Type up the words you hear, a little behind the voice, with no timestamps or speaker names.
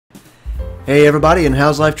Hey everybody, and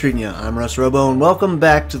how's life treating you? I'm Russ Robo, and welcome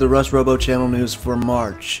back to the Russ Robo Channel news for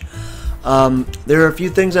March. There are a few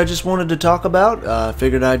things I just wanted to talk about.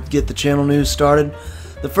 Figured I'd get the channel news started.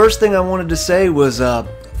 The first thing I wanted to say was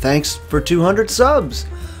thanks for 200 subs.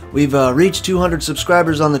 We've reached 200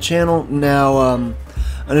 subscribers on the channel. Now,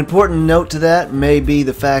 an important note to that may be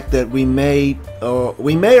the fact that we may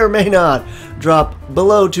or may not drop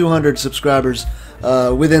below 200 subscribers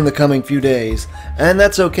within the coming few days, and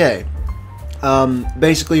that's okay.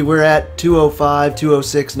 Basically we're at 205,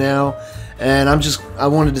 206 now, and I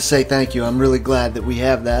wanted to say thank you. I'm really glad that we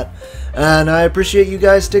have that, and I appreciate you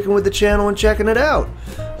guys sticking with the channel and checking it out.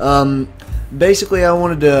 Basically I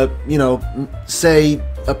wanted to, say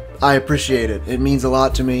I appreciate it. It means a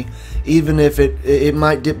lot to me. Even if it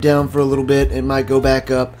might dip down for a little bit, it might go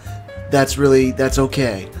back up, that's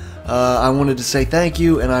okay. I wanted to say thank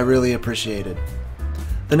you, and I really appreciate it.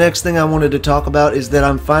 The next thing I wanted to talk about is that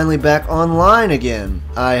I'm finally back online again.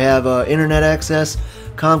 I have internet access.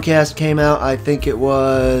 Comcast came out, I think it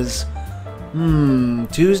was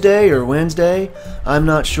Tuesday or Wednesday? I'm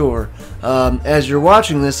not sure. As you're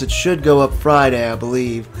watching this, it should go up Friday, I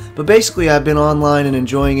believe. But basically, I've been online and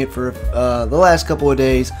enjoying it for the last couple of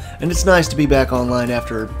days, and it's nice to be back online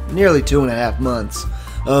after nearly 2.5 months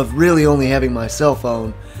of really only having my cell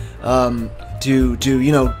phone to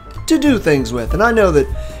do things with. And I know that,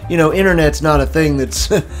 internet's not a thing that's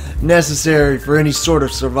necessary for any sort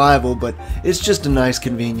of survival, but it's just a nice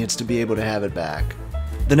convenience to be able to have it back.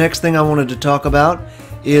 The next thing I wanted to talk about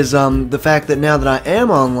is the fact that now that I am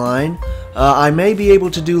online, I may be able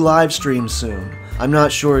to do live streams soon. I'm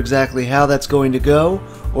not sure exactly how that's going to go,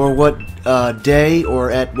 or what day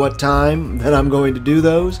or at what time that I'm going to do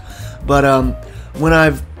those, but when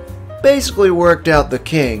I've basically worked out the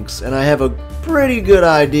kinks and I have a pretty good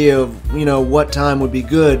idea of what time would be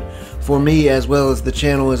good for me as well as the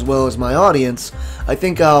channel as well as my audience, I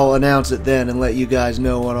think I'll announce it then and let you guys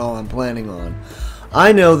know what all I'm planning on.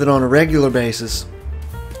 I know that on a regular basis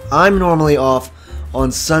I'm normally off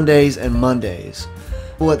on Sundays and Mondays.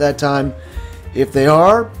 At that time, if they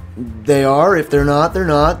are, they are. If they're not, they're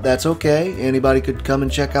not. That's okay. Anybody could come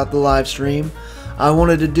and check out the live stream. I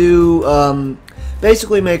wanted to do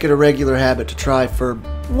basically make it a regular habit to try for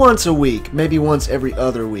once a week, maybe once every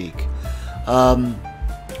other week.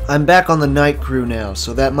 I'm back on the night crew now,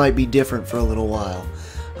 so that might be different for a little while.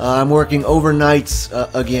 I'm working overnights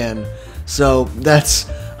again, so that's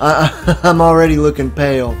I'm already looking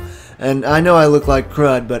pale, and I know I look like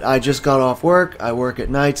crud, but I just got off work. I work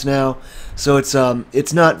at nights now, so it's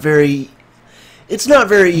not very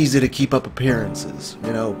easy to keep up appearances.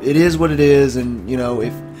 It is what it is, and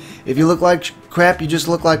if you look like crap, you just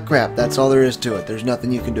look like crap. That's all there is to it. There's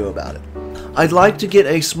nothing you can do about it. I'd like to get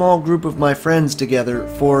a small group of my friends together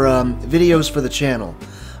for videos for the channel.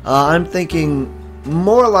 I'm thinking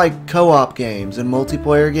more like co-op games and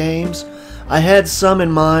multiplayer games. I had some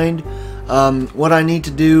in mind. What I need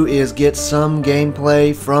to do is get some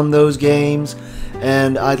gameplay from those games,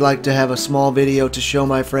 and I'd like to have a small video to show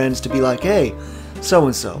my friends to be like, hey,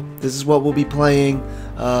 so-and-so, this is what we'll be playing.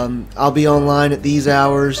 I'll be online at these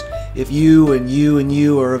hours. If you and you and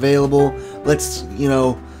you are available, let's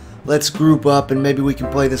group up and maybe we can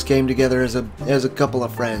play this game together as a couple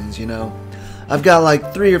of friends. I've got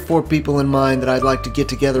like 3 or 4 people in mind that I'd like to get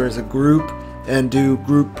together as a group and do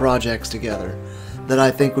group projects together that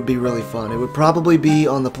I think would be really fun. It would probably be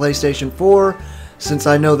on the PlayStation 4, since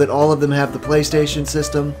I know that all of them have the PlayStation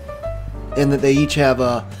system and that they each have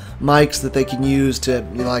mics that they can use to,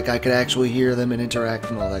 like I could actually hear them and interact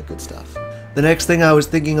and all that good stuff. The next thing I was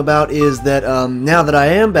thinking about is that now that I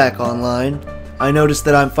am back online, I noticed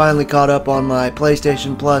that I'm finally caught up on my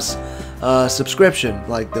PlayStation Plus subscription,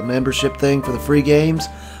 like the membership thing for the free games.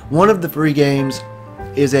 One of the free games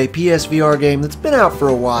is a PSVR game that's been out for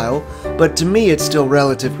a while, but to me it's still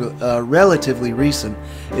relatively recent.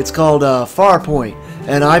 It's called Farpoint,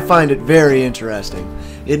 and I find it very interesting.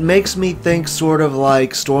 It makes me think sort of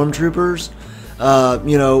like Stormtroopers,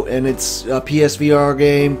 and it's a PSVR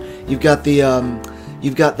game. You've got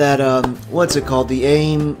that what's it called? The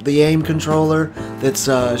aim controller that's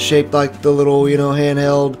shaped like the little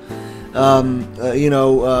handheld,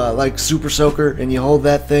 like Super Soaker, and you hold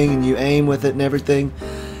that thing and you aim with it and everything.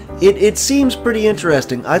 It seems pretty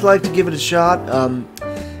interesting. I'd like to give it a shot.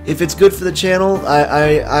 If it's good for the channel,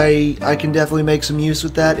 I can definitely make some use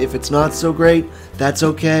with that. If it's not so great, that's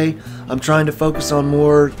okay. I'm trying to focus on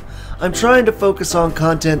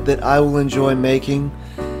content that I will enjoy making,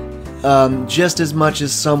 just as much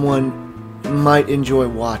as someone might enjoy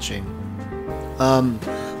watching.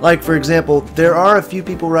 Like, for example, there are a few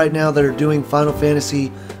people right now that are doing Final Fantasy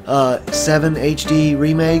VII HD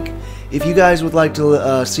Remake. If you guys would like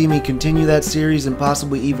to see me continue that series and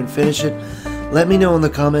possibly even finish it, let me know in the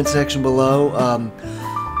comment section below.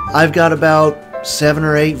 I've got about 7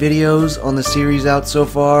 or 8 videos on the series out so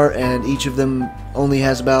far, and each of them only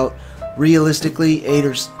has about, realistically,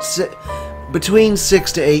 between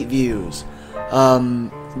 6 to 8 views.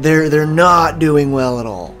 They're not doing well at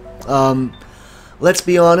all. Let's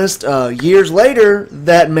be honest, years later,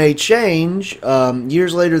 that may change.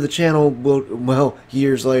 Years later, the channel will, well,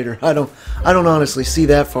 years later, I don't honestly see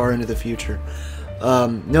that far into the future.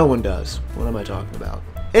 No one does. What am I talking about?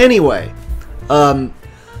 Anyway,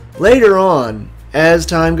 later on, as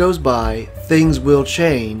time goes by, things will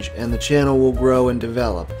change and the channel will grow and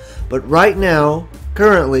develop. But right now,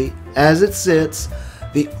 currently, as it sits,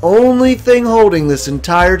 the only thing holding this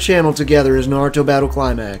entire channel together is Naruto Battle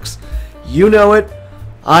Climax. You know it,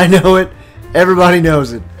 I know it, everybody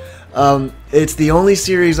knows it. It's the only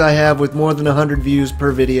series I have with more than 100 views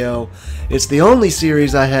per video. It's the only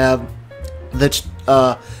series I have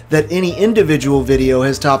that any individual video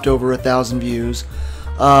has topped over 1,000 views.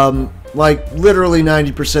 Like, literally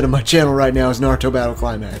 90% of my channel right now is Naruto Battle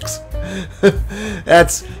Climax.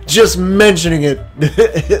 That's just mentioning it.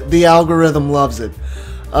 The algorithm loves it.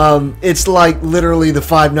 It's like literally the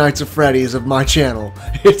Five Nights at Freddy's of my channel.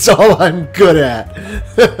 It's all I'm good at.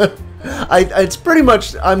 It's pretty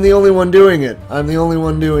much, I'm the only one doing it. I'm the only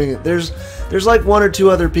one doing it. There's like 1 or 2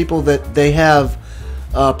 other people that they have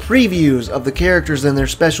previews of the characters and their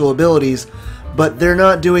special abilities, but they're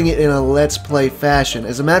not doing it in a Let's Play fashion.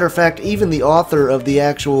 As a matter of fact, even the author of the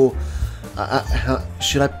actual,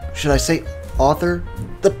 should I say author?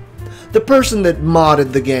 The person that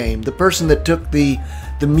modded the game, the person that took the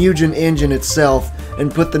Mugen engine itself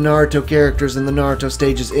and put the Naruto characters and the Naruto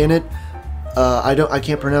stages in it. I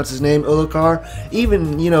can't pronounce his name, Ulukar.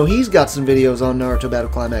 Even, you know, he's got some videos on Naruto Battle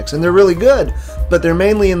Climax, and they're really good, but they're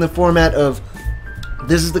mainly in the format of,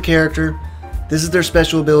 this is the character, this is their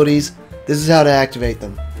special abilities, this is how to activate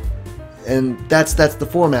them. And that's the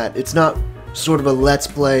format. It's not sort of a Let's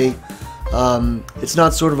Play, it's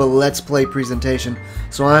not sort of a Let's Play presentation.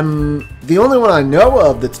 So I'm the only one I know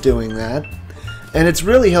of that's doing that. And it's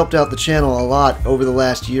really helped out the channel a lot over the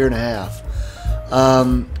last year and a half.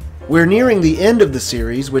 We're nearing the end of the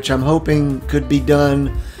series, which I'm hoping could be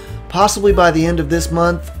done possibly by the end of this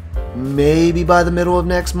month, maybe by the middle of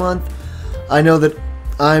next month. I know that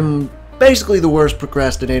I'm basically the worst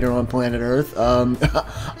procrastinator on planet Earth.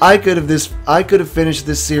 I could have finished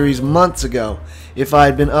this series months ago if I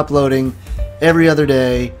had been uploading every other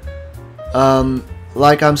day,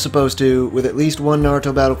 like I'm supposed to, with at least 1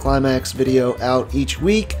 Naruto Battle Climax video out each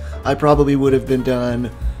week. I probably would have been done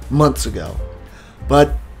months ago.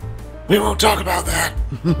 But we won't talk about that.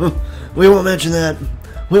 We won't mention that.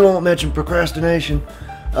 We won't mention procrastination.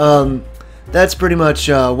 That's pretty much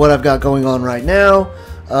what I've got going on right now.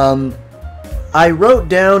 I wrote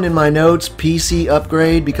down in my notes PC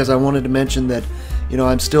upgrade because I wanted to mention that, you know,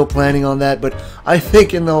 I'm still planning on that, but I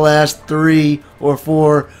think in the last 3 or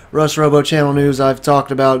 4 Russ Robo Channel news I've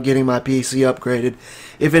talked about getting my PC upgraded.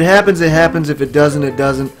 If it happens, it happens. If it doesn't, it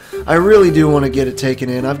doesn't. I really do want to get it taken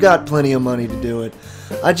in. I've got plenty of money to do it.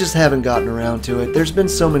 I just haven't gotten around to it. There's been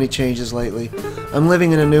so many changes lately. I'm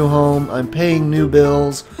living in a new home. I'm paying new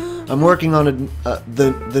bills. I'm working on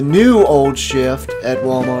the new old shift at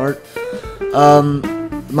Walmart.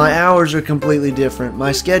 My hours are completely different.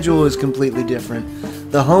 My schedule is completely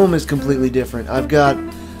different. The home is completely different. I've got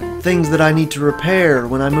things that I need to repair.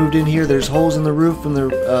 When I moved in here, there's holes in the roof from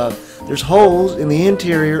there's holes in the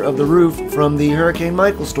interior of the roof from the Hurricane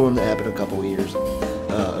Michael storm that happened a couple of years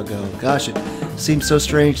ago. Gosh, it seems so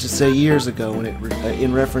strange to say years ago when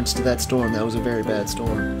in reference to that storm. That was a very bad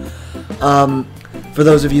storm. For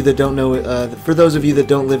those of you that don't know, for those of you that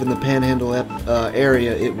don't live in the Panhandle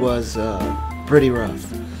area, it was pretty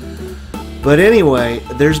rough. But anyway,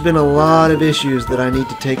 there's been a lot of issues that I need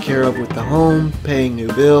to take care of with the home, paying new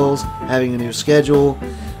bills, having a new schedule.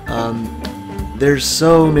 There's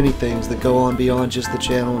so many things that go on beyond just the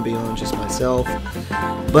channel and beyond just myself.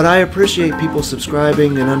 But I appreciate people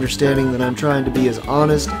subscribing and understanding that I'm trying to be as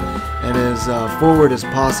honest and as forward as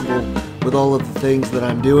possible with all of the things that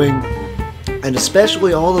I'm doing, and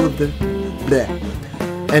especially all of the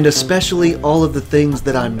things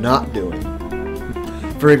that I'm not doing.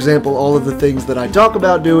 For example, all of the things that I talk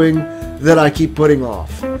about doing that I keep putting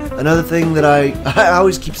off. Another thing that I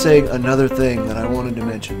always keep saying another thing that I wanted to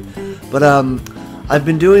mention. But I've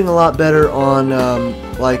been doing a lot better on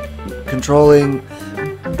like controlling.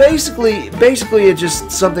 Basically it's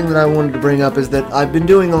just something that I wanted to bring up, is that I've been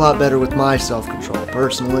doing a lot better with my self-control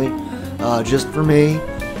personally. Just for me,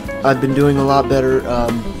 I've been doing a lot better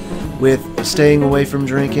with staying away from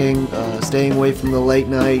drinking, staying away from the late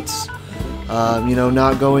nights,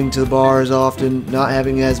 not going to the bar as often, not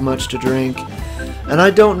having as much to drink. And I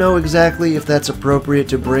don't know exactly if that's appropriate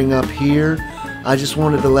to bring up here. I just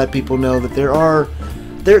wanted to let people know that there are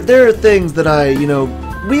things that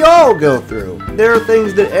we all go through. There are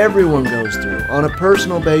things that everyone goes through. On a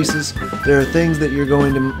personal basis, there are things that you're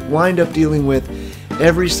going to wind up dealing with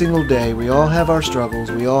every single day. We all have our struggles.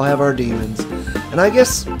 We all have our demons. And I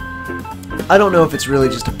guess, I don't know if it's really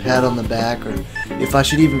just a pat on the back or if I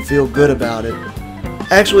should even feel good about it.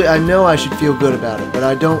 Actually, I know I should feel good about it, but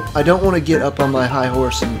I don't want to get up on my high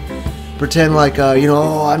horse and pretend like,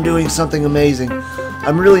 oh, I'm doing something amazing.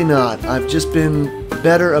 I'm really not. I've just been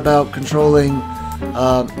better about controlling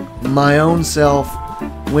my own self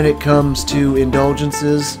when it comes to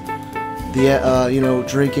indulgences,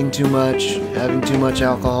 drinking too much, having too much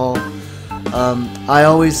alcohol.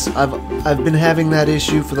 I've been having that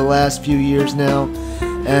issue for the last few years now,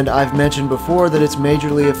 and I've mentioned before that it's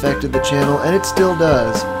majorly affected the channel, and it still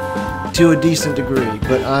does to a decent degree,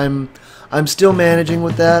 but I'm still managing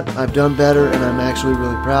with that. I've done better, and I'm actually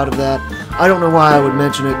really proud of that. I don't know why I would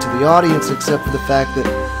mention it to the audience, except for the fact that,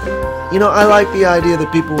 I like the idea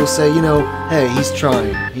that people will say, hey, he's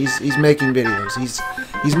trying. He's making videos.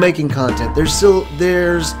 He's making content. There's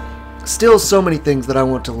still so many things that I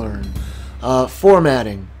want to learn.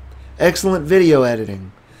 Formatting, excellent video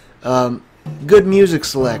editing, good music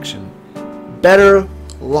selection, better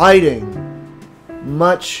lighting,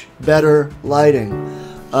 much better lighting.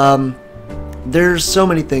 There's so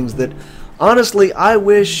many things that, honestly, I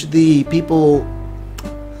wish the people,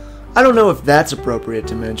 I don't know if that's appropriate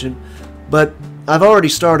to mention, but I've already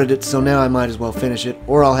started it, so now I might as well finish it,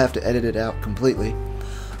 or I'll have to edit it out completely.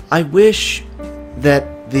 I wish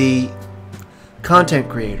that the content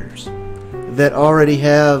creators that already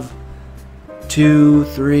have 2,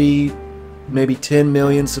 3, maybe 10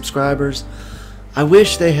 million subscribers, I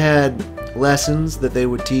wish they had lessons that they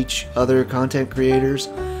would teach other content creators.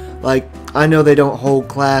 Like, I know they don't hold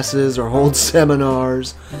classes or hold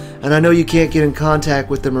seminars, and I know you can't get in contact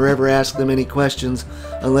with them or ever ask them any questions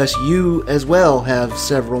unless you as well have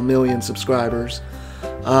several million subscribers.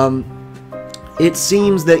 It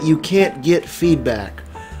seems that you can't get feedback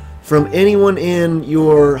from anyone in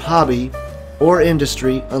your hobby or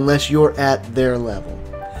industry unless you're at their level.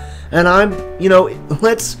 And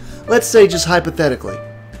let's say just hypothetically,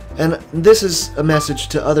 and this is a message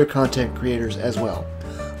to other content creators as well.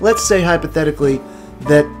 Let's say hypothetically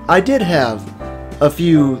that I did have a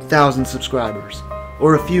few thousand subscribers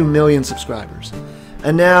or a few million subscribers,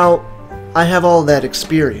 and now I have all that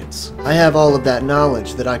experience. I have all of that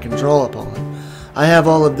knowledge that I can draw upon. I have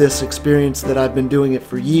all of this experience that I've been doing it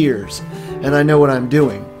for years, and I know what I'm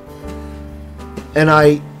doing. And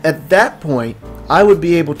at that point, I would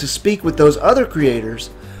be able to speak with those other creators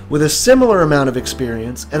with a similar amount of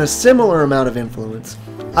experience and a similar amount of influence.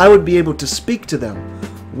 I would be able to speak to them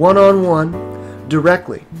one-on-one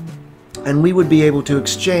directly, and we would be able to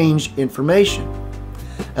exchange information,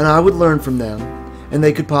 and I would learn from them, and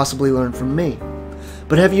they could possibly learn from me.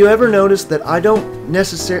 But have you ever noticed that I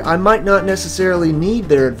might not necessarily need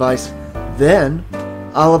their advice then?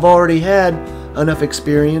 I'll have already had enough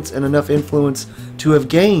experience and enough influence to have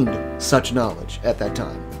gained such knowledge at that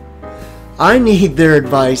time. I need their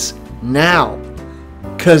advice now,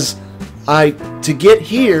 because to get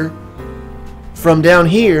here from down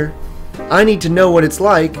here, I need to know what it's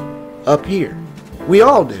like up here. We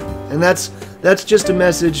all do, and that's just a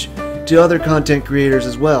message to other content creators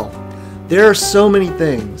as well. There are so many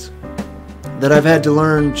things that I've had to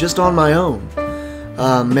learn just on my own.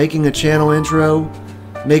 Making a channel intro,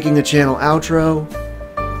 making a channel outro,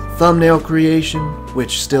 thumbnail creation,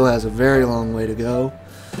 which still has a very long way to go,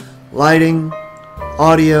 lighting,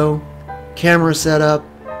 audio, camera setup,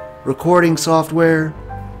 recording software,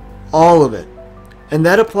 all of it. And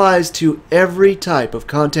that applies to every type of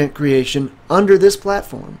content creation under this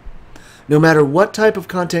platform. No matter what type of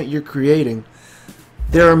content you're creating,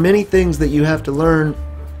 there are many things that you have to learn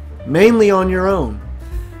mainly on your own.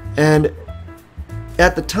 And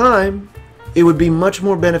at the time, it would be much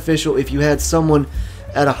more beneficial if you had someone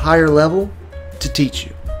at a higher level to teach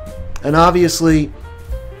you. And obviously,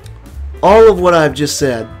 all of what I've just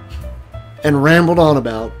said and rambled on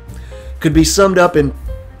about could be summed up in,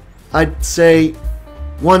 I'd say,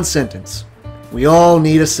 one sentence. We all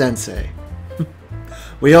need a sensei.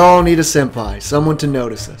 We all need a senpai, someone to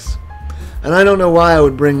notice us. And I don't know why I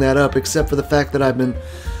would bring that up, except for the fact that I've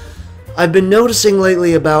been noticing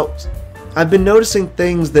lately I've been noticing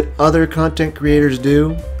things that other content creators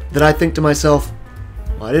do that I think to myself,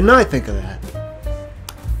 why didn't I think of that?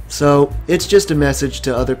 So it's just a message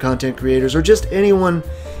to other content creators, or just anyone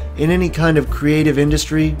in any kind of creative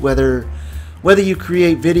industry, whether you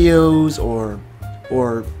create videos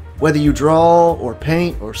or whether you draw or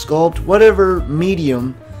paint or sculpt, whatever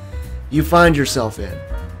medium you find yourself in.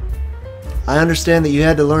 I understand that you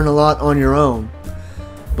had to learn a lot on your own,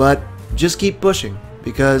 but just keep pushing,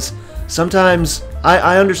 because sometimes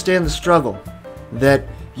I understand the struggle that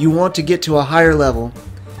you want to get to a higher level.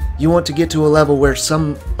 You want to get to a level where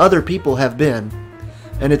some other people have been,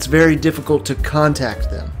 and it's very difficult to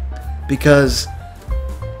contact them because,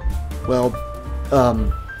 well,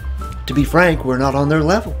 to be frank, we're not on their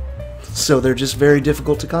level. So they're just very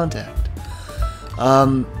difficult to contact.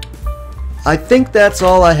 I think that's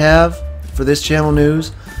all I have for this channel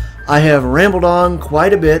news. I have rambled on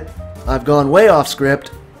quite a bit. I've gone way off script,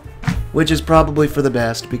 which is probably for the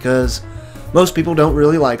best because most people don't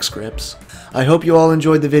really like scripts. I hope you all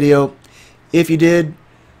enjoyed the video. If you did,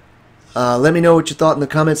 let me know what you thought in the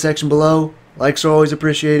comment section below. Likes are always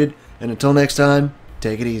appreciated. And until next time,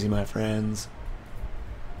 take it easy, my friends.